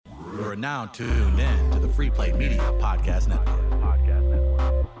now tuned in to the Free Play Media Podcast Network.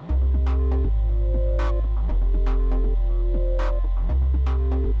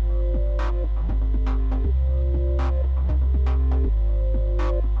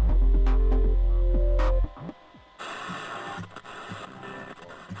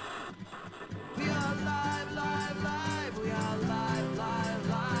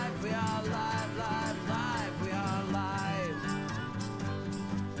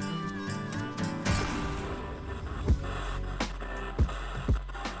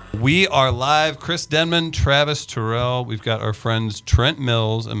 We are live. Chris Denman, Travis Terrell. We've got our friends Trent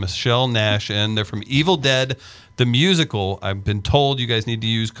Mills and Michelle Nash in. They're from Evil Dead, the musical. I've been told you guys need to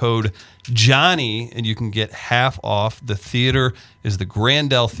use code Johnny and you can get half off. The theater is the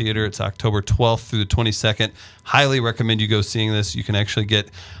Grandel Theater. It's October 12th through the 22nd. Highly recommend you go seeing this. You can actually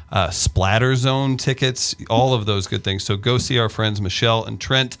get Splatter Zone tickets, all of those good things. So go see our friends Michelle and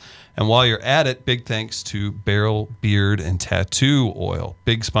Trent. And while you're at it, big thanks to Barrel Beard and Tattoo Oil,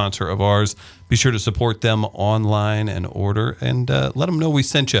 big sponsor of ours. Be sure to support them online and order, and let them know we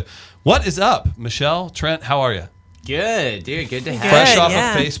sent you. What is up, Michelle, Trent? How are you? Good, dude. Good to have Fresh you. off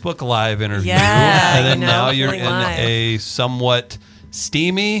a Facebook Live interview, Yeah, and then now you're feeling in live. a somewhat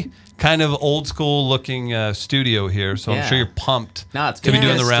steamy, kind of old school looking studio here. So I'm Yeah. sure you're pumped No, it's to good be for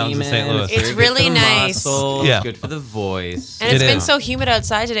doing the the rounds in St. Louis. It's very really good for the nice. muscles, Yeah. good for the voice. And it's It been is. so humid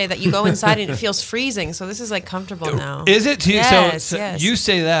outside today that you go inside and it feels freezing. So this is like comfortable now. Is it? Yes, so yes. you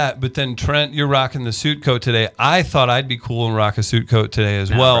say that, but then Trent, you're rocking the suit coat today. I thought I'd be cool and rock a suit coat today as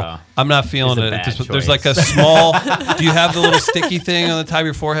Nah, well. bro. I'm not feeling It's a it. bad There's choice. like a small. Do you have the little sticky thing on the top of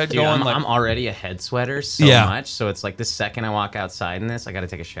your forehead Dude, going? I'm already a head sweater so Yeah. much, so it's like the second I walk outside in this, I got to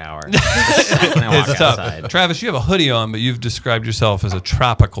take a shower. The second I walk It's outside. tough. Travis, you have a hoodie on, but you've described yourself as a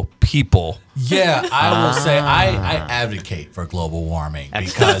tropical people. Yeah, I will say I advocate for global warming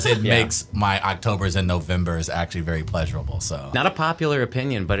because it Yeah. makes my Octobers and Novembers actually very pleasurable. So Not a popular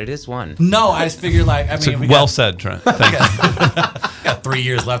opinion, but it is one. no, I just figured So well said, Trent. Thank you. got 3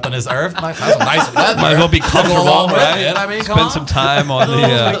 years left on this earth. That's some nice weather. Might as well be comfortable, along with right? it. I mean, come Spend on. some time on the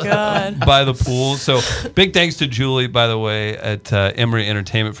my God. by the pool. So big thanks to Julie, by the way, at Emory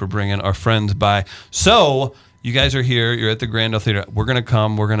Entertainment for bringing our friends by. So you guys are here. You're at the Grandel Theater. We're gonna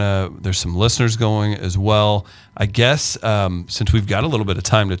come. There's some listeners going as well. I guess since we've got a little bit of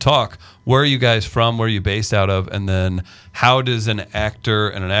time to talk, where are you guys from? Where are you based out of? And then how does an actor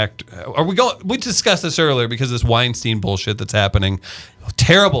and an actor are we going? We discussed this earlier because of this Weinstein bullshit that's happening.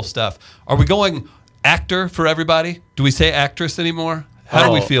 Terrible stuff. Are we going actor for everybody? Do we say actress anymore? How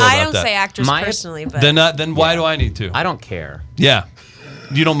do we feel about I don't that? say actress My- personally, but Then why do I need to? I don't care. Yeah.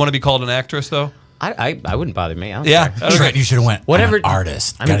 You don't want to be called an actress, though? I wouldn't bother me. I don't Yeah. care. Okay. Trent, you should have went. Whatever- I'm an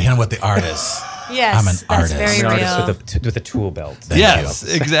artist. I'm Got to an- hit him with the artist. yes, I'm an that's artist. very I'm an real. artist with a tool belt. Thank Yes,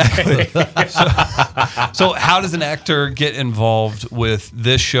 you. exactly. so how does an actor get involved with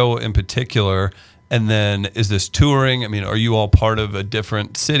this show in particular? And then is this touring? I mean, are you all part of a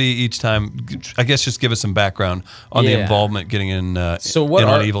different city each time? I guess just give us some background on the Yeah. involvement getting in, So what in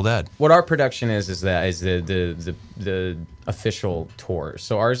our, on Evil Dead. What our production is the official tour.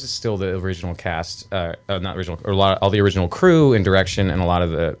 So ours is still the original cast, not original, or all the original crew and direction, and a lot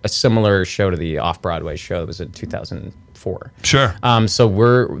of a similar show to the off-Broadway show that was in 2004. Sure.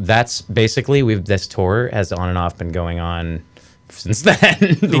 That's basically this tour has on and off been going on since then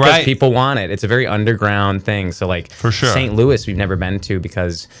because Right. people want it. It's a very underground thing. So like For sure. St. Louis we've never been to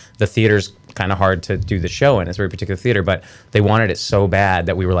because the theater's kind of hard to do the show in. It's a very particular theater, but they wanted it so bad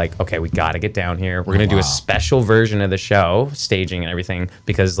that we were like, okay, we got to get down here. We're going to do a special version of the show, staging and everything,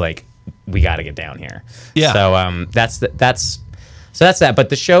 because like we got to get down here. Yeah. So that's that. But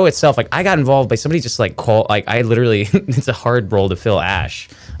the show itself, like I got involved by somebody just like I literally, it's a hard role to fill Ash.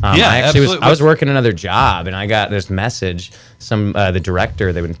 Yeah, I actually absolutely. I was working another job and I got this message. The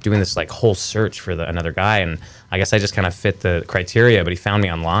director, they've been doing this like whole search for another guy, and I guess I just kind of fit the criteria. But he found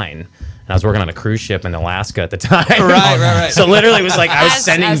me online. And I was working on a cruise ship in Alaska at the time. Right. So literally, it was like I was As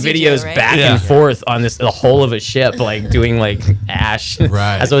sending you do, videos right? back Yeah. and forth on the whole of a ship, like doing like Ash,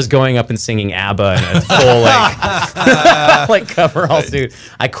 Right. as I was going up and singing ABBA in a full like like coverall suit.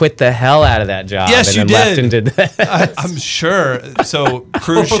 I quit the hell out of that job. Yes, and you then left did. and did that. I'm sure. So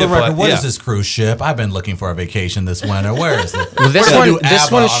cruise Well, for the ship. record, what yeah. is this cruise ship? I've been looking for a vacation this winter. Where is it? Well, this We're gonna one, do this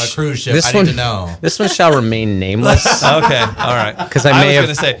ABBA one, on a cruise ship. This I one, need to know. This one shall remain nameless. Okay. All right. Because I may was have.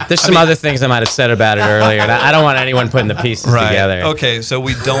 gonna say, There's I some mean- other things I might have said about it earlier, and I don't want anyone putting the pieces Right. together. Okay, so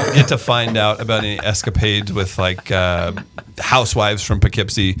we don't get to find out about any escapades with like housewives from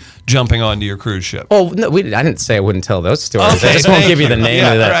Poughkeepsie jumping onto your cruise ship. Well, no, I didn't say I wouldn't tell those stories. Okay, I just won't thank give you the you. name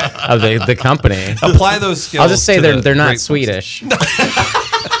Yeah, of the company. Apply those skills. I'll just say to they're the not great folks. Swedish.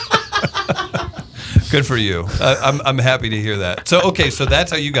 Good for you. I'm happy to hear that. So so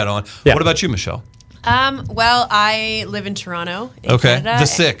that's how you got on. Yeah. What about you, Michelle? Well, I live in Toronto, in Canada. The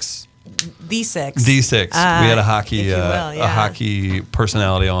Six. The Six. The Six. We had a if hockey you will, a yeah. hockey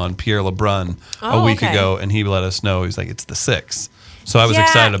personality on, Pierre LeBrun, a Oh, week okay. ago, and he let us know. He's like, it's the Six. So I was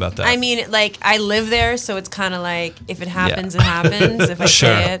excited about that. I mean, like, I live there, so it's kind of like, if it happens, it happens. If I Sure.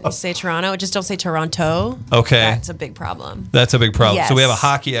 say it, you say Toronto. Just don't say Toronto. Okay. That's a big problem. That's a big problem. So we have a Yes.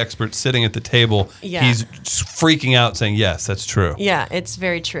 hockey expert sitting at the table. Yeah. He's freaking out saying, yes, that's true. Yeah, it's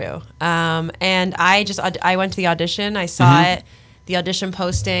very true. And I went to the audition. I saw Mm-hmm. it, the audition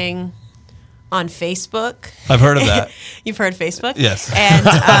posting on Facebook. I've heard of that. You've heard Facebook? Yes. And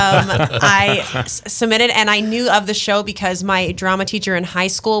I submitted, and I knew of the show because my drama teacher in high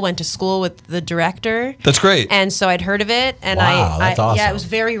school went to school with the director. That's great. And so I'd heard of it, and Wow, that's yeah, awesome. it was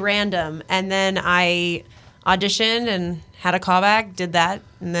very random. And then I auditioned and had a callback, did that,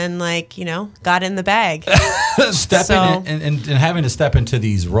 and then got in the bag. Stepping and having to step into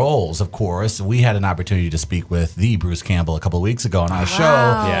these roles, of course. We had an opportunity to speak with the Bruce Campbell a couple of weeks ago on our show,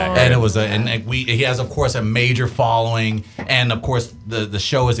 Yeah, and it was he has, of course, a major following, and of course the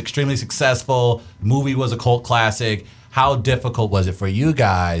show is extremely successful. Movie was a cult classic. How difficult was it for you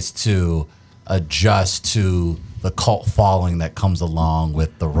guys to adjust to the cult following that comes along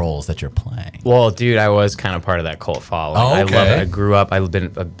with the roles that you're playing? Well, dude, I was kind of part of that cult following. Oh, I love okay. it. I grew up. I've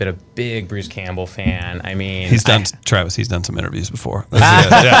been a big Bruce Campbell fan. I mean, He's done Travis. He's done some interviews before.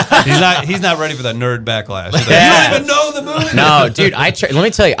 Yeah. He's not ready for that nerd backlash. He's like, Yeah. You don't even know the movie. No, dude. Let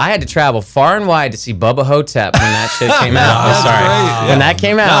me tell you, I had to travel far and wide to see Bubba Hotep when that shit came out. That's Sorry, great. when that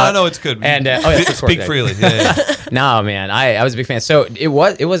came out. No, it's good. And Speak freely. Yeah. No, man, I was a big fan. So it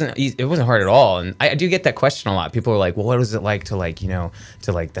wasn't hard at all. And I do get that question a lot. People are like, well, what was it like to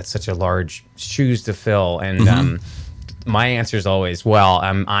that's such a large shoes to fill? And my answer is always, well,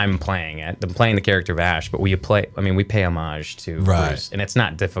 I'm playing it. I'm playing the character of Ash, but we pay homage to Bruce, and it's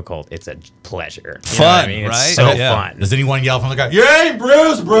not difficult. It's a pleasure. You know what I Fun, mean? It's right? so Yeah. fun. Does anyone yell from the guy, "You ain't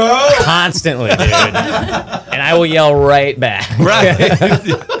Bruce, bro"? Constantly, dude. And I will yell right back. Right.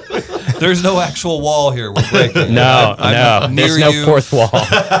 There's no actual wall here we're breaking. No, I'm there's near no you. fourth wall.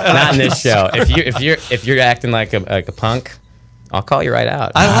 Not in this show. If you're acting like a punk, I'll call you right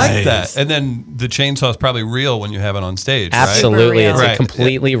out. I like Nice. that. And then the chainsaw is probably real when you have it on stage, right? Absolutely, Super it's real. Right.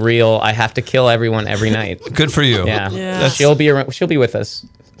 completely real. I have to kill everyone every night. Good for you. Yeah, Yeah. she'll be with us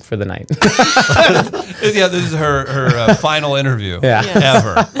for the night. Yeah, this is her final interview Yeah.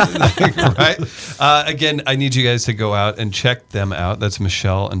 ever. Right? Again, I need you guys to go out and check them out. That's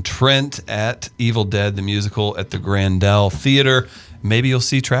Michelle and Trent at Evil Dead, the musical at the Grandel Theater. Maybe you'll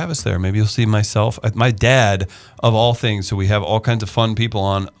see Travis there. Maybe you'll see myself, my dad, of all things. So we have all kinds of fun people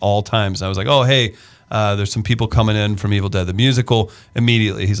on all times. And I was like, oh, hey, there's some people coming in from Evil Dead, the musical.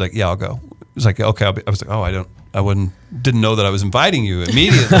 Immediately, he's like, yeah, I'll go. He's like, okay. I was like, oh, didn't know that I was inviting you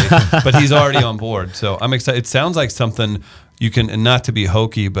immediately, but he's already on board. So I'm excited. It sounds like something you can, and not to be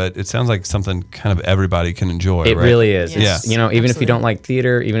hokey, but it sounds like something kind of everybody can enjoy. It right? really is. Yes. It's, even if you Absolutely. don't like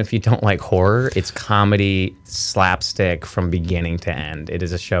theater, even if you don't like horror, it's comedy slapstick from beginning to end. It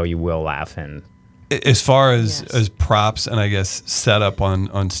is a show you will laugh in. As far as Yes. as props and I guess setup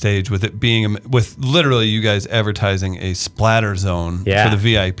on stage, with it being with literally you guys advertising a splatter zone Yeah. for the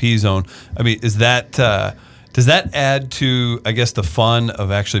VIP zone. I mean, is that does that add to, I guess, the fun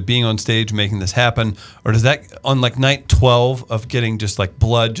of actually being on stage making this happen, or does that on like night 12 of getting just like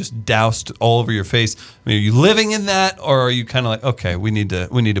blood just doused all over your face? I mean, are you living in that, or are you kind of like, okay, we need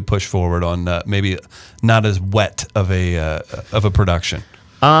to push forward on maybe not as wet of a production?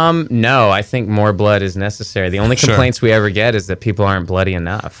 No, I think more blood is necessary. The only Sure. complaints we ever get is that people aren't bloody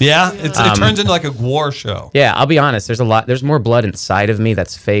enough. Yeah, it turns into like a war show. Yeah, I'll be honest. There's more blood inside of me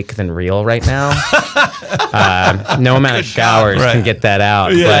that's fake than real right now. No amount of showers Right. can get that out.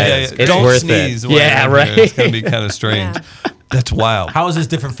 But it's Don't worth sneeze. it. while Yeah, you're in here. right. It's gonna be kind of strange. Yeah. That's wild. How is this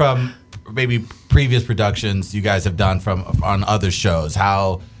different from maybe previous productions you guys have done on other shows?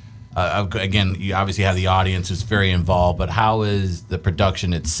 How, again, you obviously have the audience who's very involved, but how is the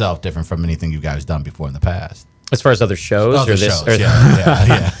production itself different from anything you guys done before in the past? As far as other shows Other or this, shows, or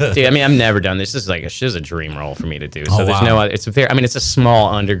yeah. dude, I mean, I've never done this. This is like this is a dream role for me to do. So Oh, there's wow. no other. It's a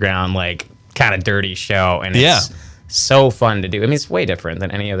small underground, like kind of dirty show, and Yeah. it's so fun to do. I mean, it's way different than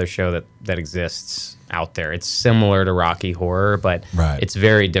any other show that exists out there. It's similar to Rocky Horror, but Right. it's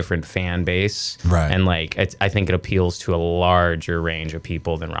very different fan base, Right. And like I think it appeals to a larger range of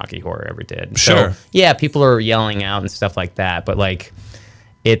people than Rocky Horror ever did. Sure. So, yeah, people are yelling out and stuff like that, but like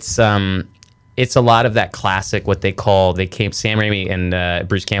it's a lot of that classic, what they call, Sam Raimi and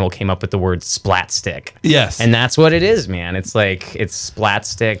Bruce Campbell came up with the word splat stick. Yes. And that's what it is, man. It's like, it's splat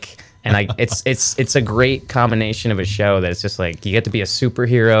stick And it's a great combination of a show that it's just like you get to be a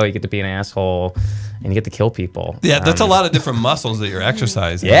superhero, you get to be an asshole, and you get to kill people. Yeah, that's a lot of different muscles that you're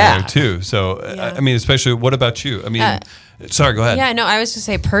exercising Yeah. there too. So I mean, especially what about you? I mean, sorry, go ahead. Yeah, no, I was to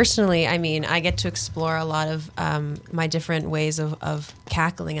say personally, I mean, I get to explore a lot of my different ways of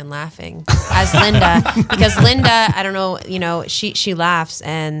cackling and laughing as Linda, because Linda, I don't know, you know, she laughs,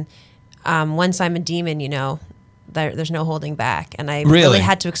 and once I'm a demon, you know, there's no holding back, and I really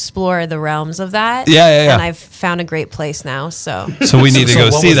had to explore the realms of that. Yeah. And I've found a great place now. So we need to So go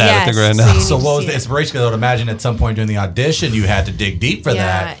what see was- that at the Yes, Grand so House. you So need to what was see the it. inspiration? Because I would imagine at some point during the audition, you had to dig deep for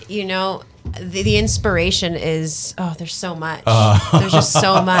that. you know, the inspiration is there's so much. There's just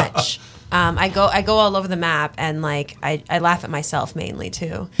so much. I go all over the map, and like I laugh at myself mainly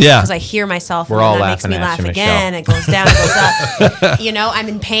too. Yeah. because I hear myself, We're and all that makes me laughing at laugh you, again. It goes down, it goes up. You know, I'm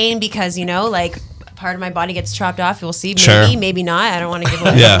in pain because, you know, like part of my body gets chopped off. We'll see, maybe, Sure. maybe not. I don't want to give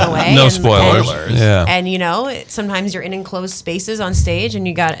anything Yeah, away. no And- spoilers. And, Yeah. and you know, sometimes you're in enclosed spaces on stage, and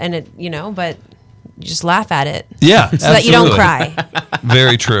you know, but you just laugh at it. Yeah, So that you don't cry.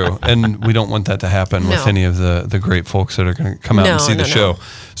 Very true, and we don't want that to happen with No. any of the great folks that are going to come out and No, see the no, show. no.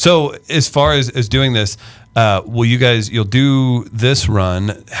 So, as far as doing this, you'll do this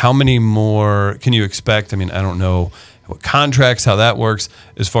run? How many more can you expect? I mean, I don't know what contracts, how that works.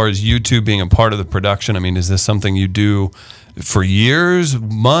 As far as you two being a part of the production, I mean, is this something you do for years,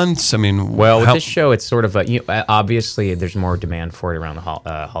 months? I mean, Well, with this show, it's sort of obviously there's more demand for it around the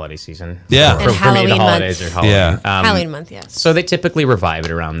holiday season. Yeah. For, And for me, Halloween the month. holidays are Halloween. Yeah. Halloween month, yes. So they typically revive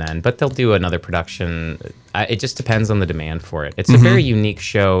it around then, but they'll do another production. It just depends on the demand for it. It's a very unique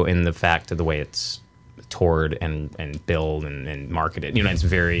show in the fact of the way it's toured and billed and marketed. You know,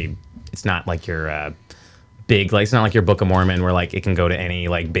 it's not like your big, like it's not like your Book of Mormon where like it can go to any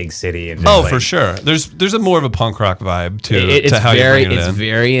like big city. And just, Oh, like, for sure. There's a more of a punk rock vibe to It's how very you bring it in.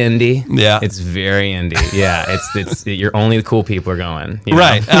 very indie. Yeah. It's very indie. Yeah, it's you're only the cool people are going. You know?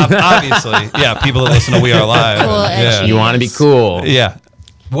 Right. Obviously. Yeah. People that listen to We Are Live. Cool, yeah. edgy. You want to be cool. Yeah.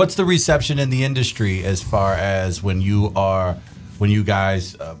 What's the reception in the industry as far as when you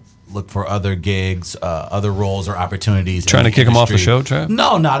guys look for other gigs, other roles or opportunities? Trying to kick them off the show, Trev?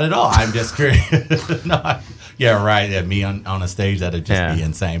 No, not at all. I'm just curious. No, yeah, right. Yeah, me on a stage, that'd just be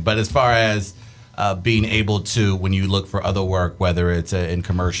insane. But as far as being able to, when you look for other work, whether it's in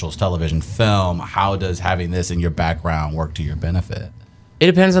commercials, television, film, how does having this in your background work to your benefit? It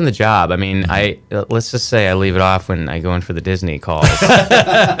depends on the job. I mean, let's just say I leave it off when I go in for the Disney calls.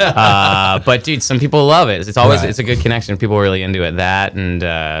 But dude, some people love it. It's always it's a good connection. People are really into it. That and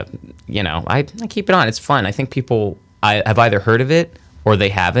you know, I keep it on. It's fun. I think people have either heard of it or they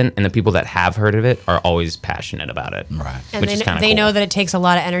haven't, and the people that have heard of it are always passionate about it. Right. And which is kinda they cool. know that it takes a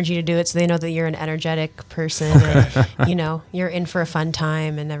lot of energy to do it, so they know that you're an energetic person, and you know you're in for a fun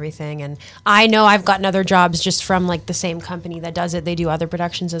time and everything. And I know I've gotten other jobs just from like the same company that does it. They do other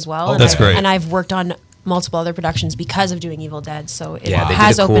productions as well. And that's great. And I've worked on multiple other productions because of doing Evil Dead, so it Yeah, they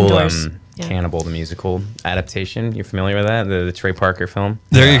has did a opened cool doors. Yeah. Cannibal the musical adaptation. You familiar with that? The Trey Parker film.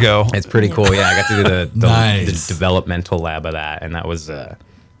 There you go. It's pretty cool. Yeah, I got to do the Nice. developmental lab of that, and that was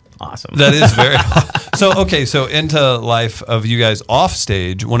awesome. That is very so into life of you guys off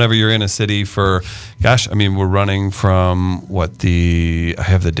stage whenever you're in a city for we're running from I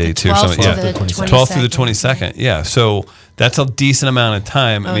have the dates here 12th so, to the 12th through the 22nd. 22nd. Yeah, so that's a decent amount of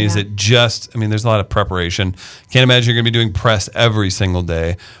time. I mean, is yeah. it just there's a lot of preparation. Can't imagine you're going to be doing press every single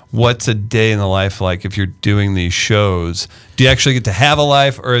day. What's a day in the life like if you're doing these shows? Do you actually get to have a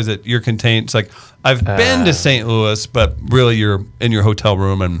life, or is it you're contained? It's like I've been to St. Louis, but really you're in your hotel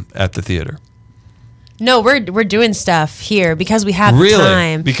room and at the theater. No, we're doing stuff here because we have Really?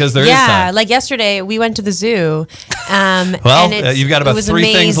 time. Because there is yeah, time. like yesterday we went to the zoo. Well, and you've got it about was 3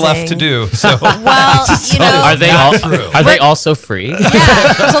 things left to amazing. do. So Well, you know, Are they also free?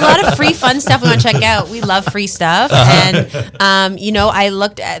 yeah, there's a lot of free fun stuff we want to check out. We love free stuff, and you know, I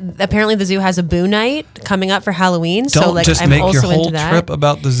looked at apparently the zoo has a Boo Night coming up for Halloween. don't so like, just I'm make also your whole into that. trip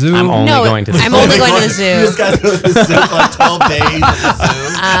about the zoo. I'm only No, going to the I'm zoo. only going to the You zoo. just got to go to the zoo for like 12 days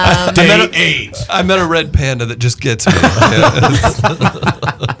at the zoo. Day 8. I met a red panda that just gets me.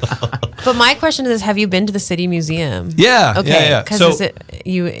 But my question is, have you been to the City Museum? Yeah, Okay. yeah. Because So-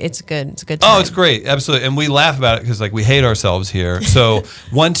 it's good. It's a good time. Oh, it's great. Absolutely. And we laugh about it because, like, we hate ourselves here. So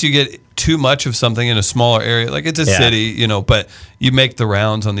once you get too much of something in a smaller area, like it's a Yeah. city, you know, but you make the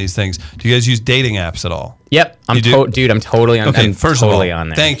rounds on these things. Do you guys use dating apps at all? Yep, You do? dude. I'm totally on. Okay, I'm first totally of all, on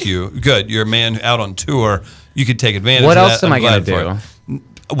there. thank you. Good. You're a man out on tour. You could take advantage What of else that. am I'm I gonna glad for do?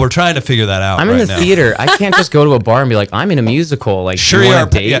 it. we're trying to figure that out. I'm right in the now. theater. I can't just go to a bar and be like, I'm in a musical. Like, Sure do you you are.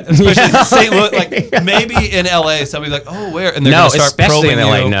 want to date? Yeah, especially in St. Louis. Like maybe in LA, somebody's like, "Oh, where?" And they're No, going to start especially probing in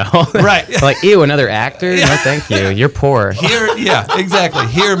LA, you. no. Right. Like, ew, another actor? No, thank you. You're poor. Here, yeah, exactly.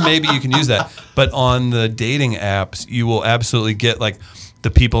 Here, maybe you can use that. But on the dating apps, you will absolutely get like the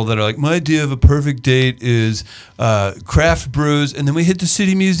people that are like, my idea of a perfect date is craft brews, and then we hit the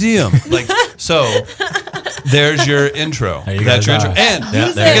city museum. Like, so there's your intro. There you That's your guys intro. are. And Yeah,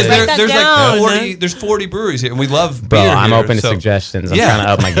 because there you go. Write that there's down. like 40, there's 40 breweries here, and we love Bro, beer I'm here, open to so suggestions. I'm Yeah. trying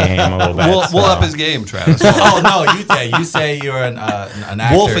to up my game a little bit. We'll so. up his game, Travis. Oh no, you say you're an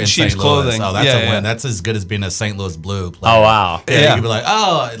actor Wolf in in sheep's St. Louis. clothing. Oh, that's Yeah, a win. yeah. That's as good as being a St. Louis Blue player. Oh, wow. Yeah, Yeah. you could be like,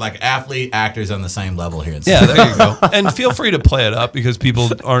 oh, like athlete, actors on the same level here. In Yeah, St. there you go. And feel free to play it up because people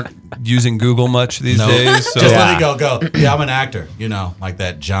aren't using Google much these No. days. So Just Yeah. let it go. Yeah, I'm an actor. You know, like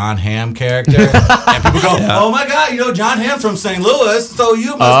that John Hamm character. And people go, oh my God, you know, John Hamm's from St. Louis, so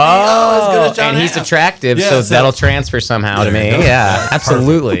you must be as good as John and he's Hamm. attractive, Yeah, so so- that'll transfer somehow to There me. you go. Yeah,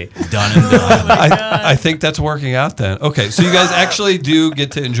 absolutely. Done and done. I think that's working out then. Okay, so you guys actually do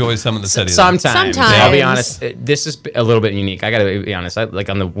get to enjoy some of the city. then. Sometimes. Sometimes. I'll be honest. This is a little bit unique. I gotta be honest. Like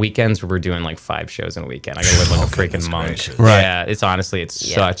on the weekends, we're doing like 5 shows in a weekend. I gotta live like a freaking monk. gracious. Right. Yeah. It's honestly, it's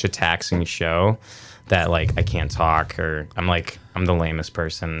Yeah. such a taxing show that like I can't talk or I'm the lamest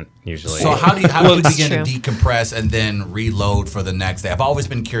person usually. So how do you That's begin to true. decompress and then reload for the next day? I've always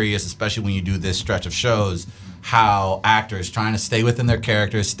been curious, especially when you do this stretch of shows, how actors trying to stay within their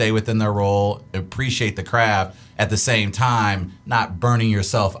characters, stay within their role, appreciate the craft, at the same time not burning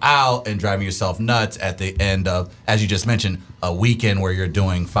yourself out and driving yourself nuts at the end of, as you just mentioned, a weekend where you're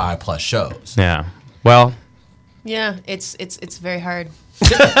doing 5+ shows. yeah. Well, Yeah, it's very hard.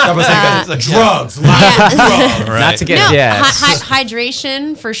 I was thinking, drugs, Yeah. Right. not to get No, yeah.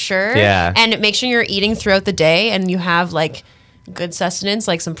 hydration for sure. Yeah. And make sure you're eating throughout the day and you have like good sustenance,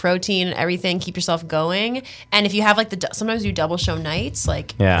 like some protein and everything. Keep yourself going. And if you have like sometimes you double show nights,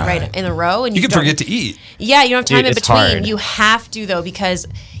 like Yeah. right in a row, and You can don't- forget to eat. Yeah, you don't have time Dude, in it's between. hard. You have to though because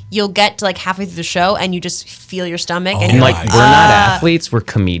you'll get to like halfway through the show and you just feel your stomach and and you're like like, we're not athletes, we're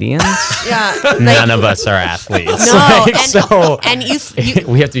comedians. yeah, None of us are athletes. No, Like, and, so and you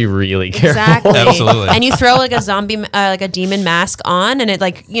we have to be really careful. exactly Absolutely. and you throw like a zombie like a demon mask on and it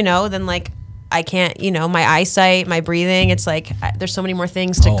like then like I can't my eyesight, my breathing, it's like there's so many more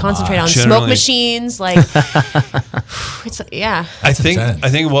things to Oh, concentrate my. on. Generally- Smoke machines, like it's yeah. I think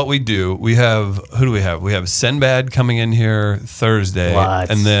intense. what we do, we have who do we have? We have Sinbad coming in here Thursday, What?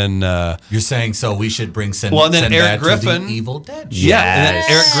 and then You're saying so we should bring Well, and then Sinbad Eric to Griffin. the Evil Dead. yeah, and then Eric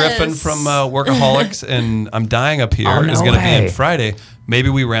Yes. Griffin from Workaholics and I'm Dying Up Here Oh, no is going to be way. in Friday. Maybe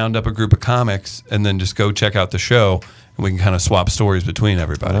we round up a group of comics and then just go check out the show, and we can kind of swap stories between I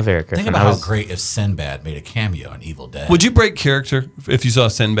everybody. love Eric Think Griffin. about I how was- great if Sinbad made a cameo in Evil Dead. Would you break character if you saw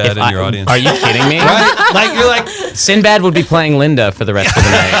Sinbad if in your I- audience? Are you kidding me? Right? Like you're like, Sinbad would be playing Linda for the rest of the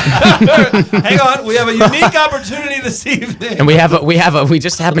night. hang on, we have a unique opportunity this evening. And we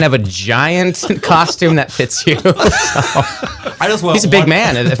just happen to have a giant costume that fits you. I just want He's a big one-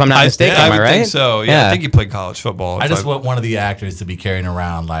 man, if I'm not mistaken. I am I would right? think so. Yeah, I think he played college football. I just If want one of the actors to be carrying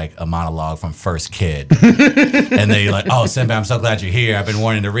around like a monologue from First Kid, and then you're like, "Oh, Sinbad, I'm so glad you're here. I've been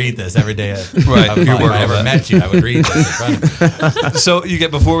wanting to read this every day. Right, you if work I on ever that. met you, I would read this in front of you." So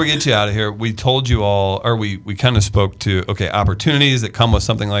before we get you out of here, we told you all, or we kind of spoke to opportunities that come with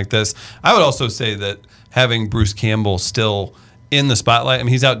something like this. I would also say that having Bruce Campbell still in the spotlight. I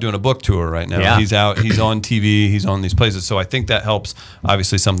mean, he's out doing a book tour right now. Yeah. He's on TV. He's on these places. So I think that helps.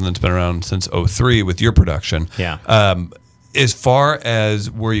 Obviously, something that's been around since '03 with your production. Yeah. As far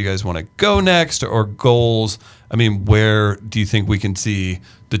as where you guys want to go next or goals, I mean, where do you think we can see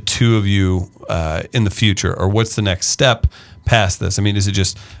the two of you in the future, or what's the next step past this? I mean, is it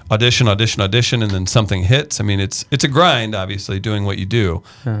just audition, and then something hits? I mean, it's a grind, obviously, doing what you do,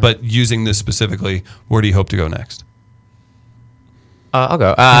 but using this specifically, where do you hope to go next? I'll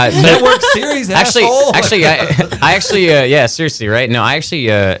go. Network series, Actually, asshole. yeah, seriously, right? No, I actually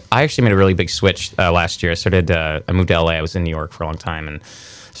made a really big switch last year. I moved to LA. I was in New York for a long time and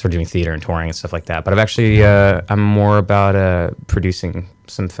started doing theater and touring and stuff like that. But I've actually, I'm more about producing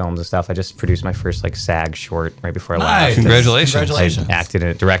some films and stuff. I just produced my first SAG short right before I Nice. left. Congratulations. Congratulations. I acted in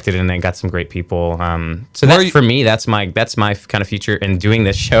it, directed it, and then got some great people. So Where are that you- for me, that's my kind of future. And doing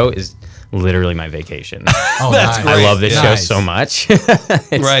this show is literally my vacation. Oh, That's nice. great. I love this Yeah. show Nice. so much.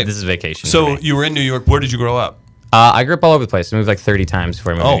 Right. This is vacation. So for me. you were in New York. Where did you grow up? I grew up all over the place. I moved like 30 times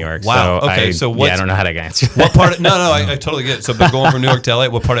before I moved Oh, to New York. wow. So Okay, so what's- I don't know how to answer that. What part? I totally get it. So, but going from New York to LA,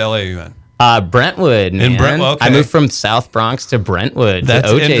 what part of LA are you in? Brentwood, man. Brentwood, okay. I moved from South Bronx to Brentwood, That's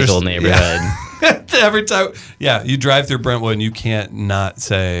to OJ's interesting. old neighborhood. Every time, yeah, you drive through Brentwood and you can't not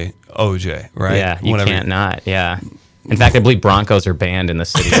say OJ, right? Yeah, you can't not. Yeah. In fact, I believe Broncos are banned in the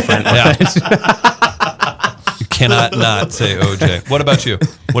city of Brentwood. You cannot not say OJ. What about you?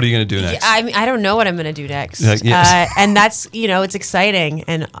 What are you going to do next? I mean, I don't know what I'm going to do next, Like, yes. and that's it's exciting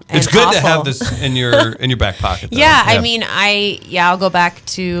and It's good to awful. have this in your back pocket. Though. Yeah, I mean, I'll go back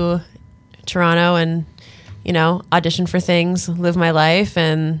to Toronto and audition for things, live my life,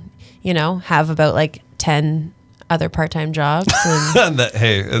 and have about like 10 other part-time jobs. And,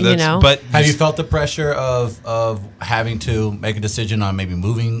 but Have you felt the pressure of having to make a decision on maybe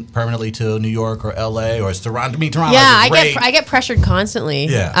moving permanently to New York or LA or Toronto? I mean, Toronto. yeah, I get pressured constantly.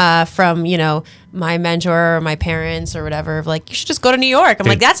 Yeah. From my mentor or my parents or whatever, of like, you should just go to New York. I'm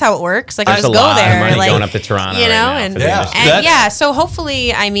like, that's how it works. Like, I There's just a go lot there. of money like, going up to Toronto, and for the industry. yeah. So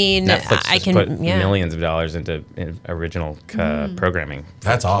hopefully, I mean, Netflix I just can put millions of dollars into original programming.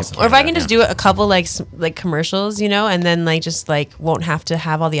 That's awesome. Or if I can just do a couple like commercials, and then just won't have to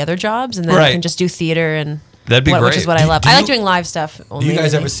have all the other jobs, and then I can just do theater and That'd be which great. is what I love. Do I you- like doing live stuff. Do you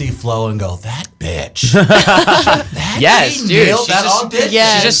guys ever see Flo and go, that bitch? Yes, dude. Nailed She's that just, audition.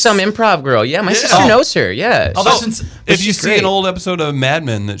 Yeah. she's just some improv girl. Yeah, my sister Oh. knows her. Yeah. Oh, She's- that's if you she's see great. an old episode of Mad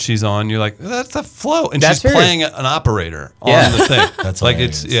Men that she's on, you're like, that's a Flo, and That's she's her. playing an operator Yeah. on the thing. That's like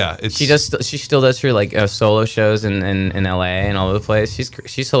hilarious. it's she still does her like solo shows in LA and all over the place.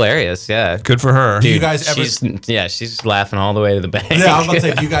 She's hilarious. Yeah. good for her. Do you guys ever? She's laughing all the way to the bank. Yeah, I was about to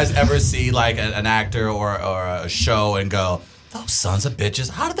say, do you guys ever see like an actor or a show and go, those sons of bitches,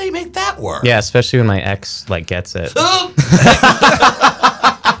 how do they make that work? Yeah, especially when my ex like gets it.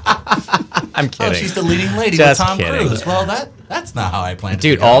 I'm Oh, kidding. she's the leading lady Just with Tom kidding. Cruise. Well, that's not how I planned it.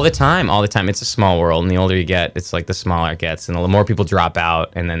 Dude, to go. all the time. It's a small world, and the older you get, it's like the smaller it gets, and the more people drop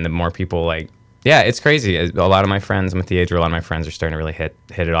out, and then the more people like. Yeah, it's crazy. A lot of my friends, I'm at the age where a lot of my friends are starting to really hit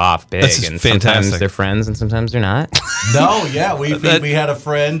it off big, That's and fantastic. sometimes they're friends and sometimes they're not. No, yeah, we had a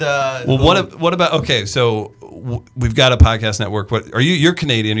friend. Well, what about? Okay, so we've got a podcast network. You're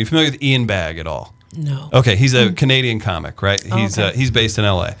Canadian? Are you familiar with Ian Bagg at all? No. Okay, he's a Canadian comic, right? He's based in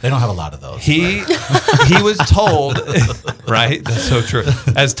LA. They don't have a lot of those. He was told, right? That's so true.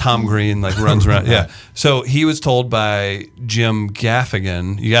 As Tom Green runs around, yeah. So he was told by Jim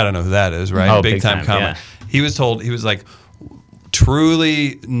Gaffigan. You got to know who that is, right? Oh, big time comic. yeah. He was told, he was like,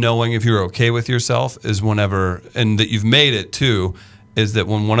 truly knowing if you're okay with yourself is whenever, and that you've made it too, is that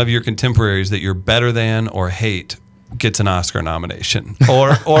when one of your contemporaries that you're better than or hate gets an Oscar nomination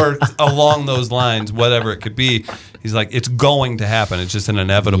or along those lines, whatever it could be. He's like, it's going to happen. It's just an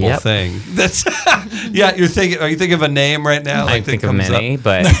inevitable Yep. thing. That's yeah. Are you thinking of a name right now? I that think of comes many, up?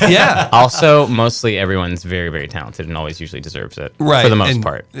 but Yeah. also mostly everyone's very, very talented and always usually deserves it Right. for the most And,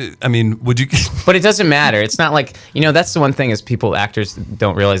 part. I mean, would you? But it doesn't matter. It's not like, that's the one thing is actors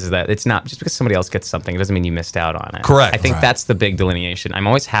don't realize is that it's not just because somebody else gets something, it doesn't mean you missed out on it. Correct. I think Right. that's the big delineation. I'm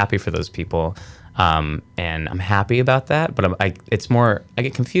always happy for those people. And I'm happy about that, but I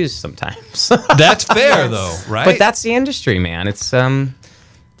get confused sometimes. That's fair though, right? But that's the industry, man. It's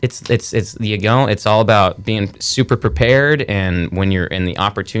all about being super prepared, and when you're in the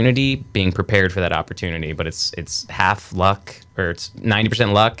opportunity, being prepared for that opportunity. But it's half luck, or it's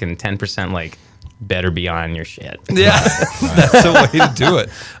 90% luck and 10% like better be on your shit. yeah, that's the way to do it.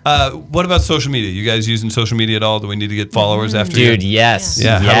 What about social media? You guys using social media at all? Do we need to get followers after Dude, you? yes.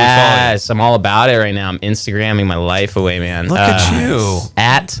 Yeah, how do we follow you? Yes. I'm all about it right now. I'm Instagramming my life away, man. Look at you.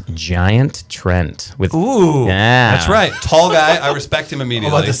 At Giant Trent with Ooh, Yeah. that's right. Tall guy. I respect him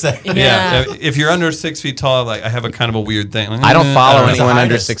immediately. I'm about to say. Yeah. If you're under 6 feet tall, I have a kind of a weird thing. I don't follow know. anyone under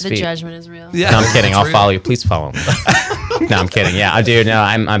highness. 6 The feet. judgment is real. Yeah. No, I'm kidding. It's I'll real. follow you. Please follow me. No, I'm kidding. Yeah, I do. No,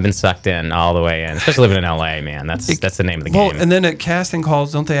 I've been sucked in all the way in, especially living in LA, man. That's the name of the Well, game. and then at casting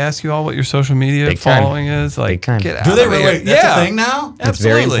calls, don't they ask you all what your social media Big time. following is? Like, Big time. get out Do they of really? here. Wait, that's yeah. a thing now? It's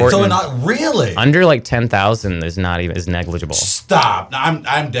very Absolutely. important. So not really. Under like 10,000 is not even is negligible. Stop. No,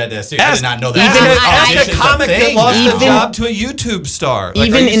 I'm dead serious. I did not know that. even- Ask Audition's a comic that thing. lost Even- a job to a YouTube star. Like,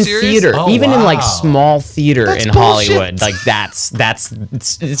 Even are you in serious? theater, Oh, even in like wow. small theater That's in bullshit. Hollywood, like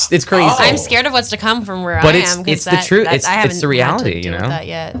it's crazy. Oh. I'm scared of what's to come from where But I it's- am. 'cause it's the truth. that's- I It's haven't the reality, had to you deal know? with that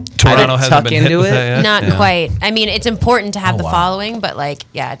yet. Toronto Try to hasn't tuck been hit into with it. that yet? Not Yeah. quite. I mean, it's important to have the wow. following, but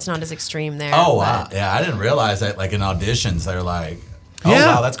it's not as extreme there. Oh, but- wow. Yeah, I didn't realize that, like, in auditions, they're like, oh,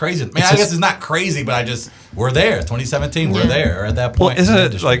 Yeah. wow, that's crazy. I mean, I guess it's not crazy, but we're there. 2017, we're there at that Well, point. isn't in the it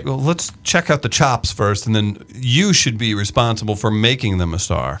industry. like, well, let's check out the chops first, and then you should be responsible for making them a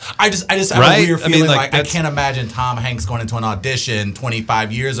star. I just have Right? a weird I mean, feeling like, like I that's- can't imagine Tom Hanks going into an audition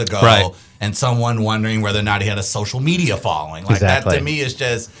 25 years ago Right. and someone wondering whether or not he had a social media following. Like that Exactly. to me is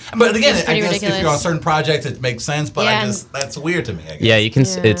just. But again, It's I pretty guess if ridiculous. you're on certain projects, it makes sense. But Yeah. I just that's weird to me. I guess. Yeah, you can.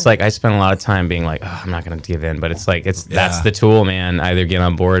 Yeah. It's like I spend a lot of time being like, oh, I'm not going to give in, but it's like that's Yeah. the tool, man. Either get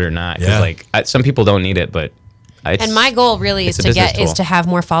on board or not. 'Cause, Yeah. like some people don't need it, but And my goal really is it's a to business tool. to have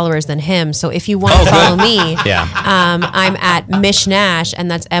more followers than him. So if you want to follow me, Yeah. I'm at Mish Nash,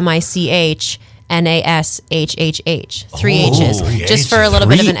 and that's MICHNASHHH. 3 Ooh, H's, 3 just for a H's. little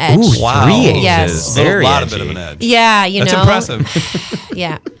bit of an edge. Ooh, Wow. 3 H's. Yes. Very a lot of edgy. bit of an edge. Yeah, you That's know. impressive.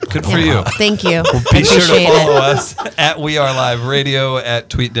 Yeah. Good for you. Thank you. Be sure to Appreciate follow it. us at We Are Live Radio at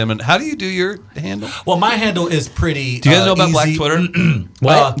Tweet Denman. How do you do your handle? Well, my handle is pretty. Do you guys know about easy. Black Twitter?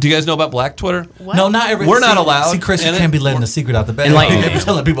 What? Do you guys know about Black Twitter? No, not every. We're not see- allowed See, Chris, you in it. can't be letting the secret out the bag. Enlighten me. You're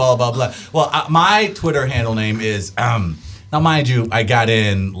telling people all about Black. Well, my Twitter handle name is. Now, mind you, I got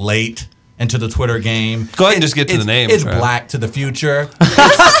in late into the Twitter game. Go ahead and just get to the name, It's right? Black to the Future.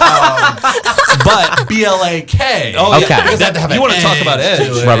 But BLAK. Oh, Okay. yeah. Because I have to have You an want to talk about to Edge.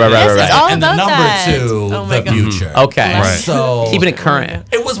 it. Right. Yes, it's all And the about number that. 2, Oh my the God. future. Okay. Right. So Keeping it current.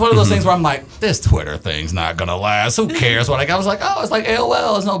 it was one of those things where I'm like, this Twitter thing's not gonna last. Who cares what I got? I was like, oh, it's like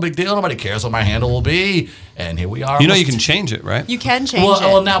AOL. It's no big deal. Nobody cares what my handle will be. And here we are. You know you almost- can change it, right? You can change Well, it.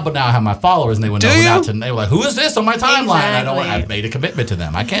 well, now I have my followers, and they would Do know you? not to. They were like, "Who is this on my timeline?" I don't. Exactly. I've made a commitment to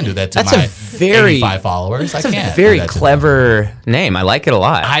them. I can't do that to That's my a very 85 followers. That's I can't. a very do that to them. clever name. I like it a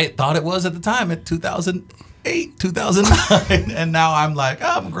lot. I thought it was at the time in 2008, 2009, and now I'm like,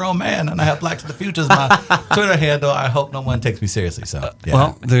 oh, I'm a grown man, and I have Black to the Future as my Twitter handle. I hope no one takes me seriously. So, yeah.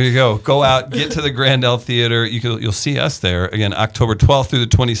 Well, there you go. Go out, get to the Grandel Theater. You'll see us there again, October 12th through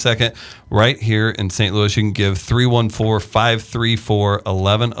the 22nd, right here in St. Louis. You can give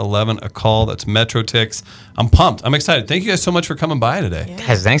 314-534-1111 a call. That's MetroTix. I'm pumped. I'm excited. Thank you guys so much for coming by today.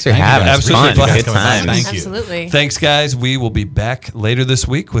 Guys, thanks for Thank you, having guys. us. Absolutely. Fun. Glad Good coming by. times. Thank you. Absolutely. Thanks, guys. We will be back later this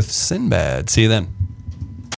week with Sinbad. See you then.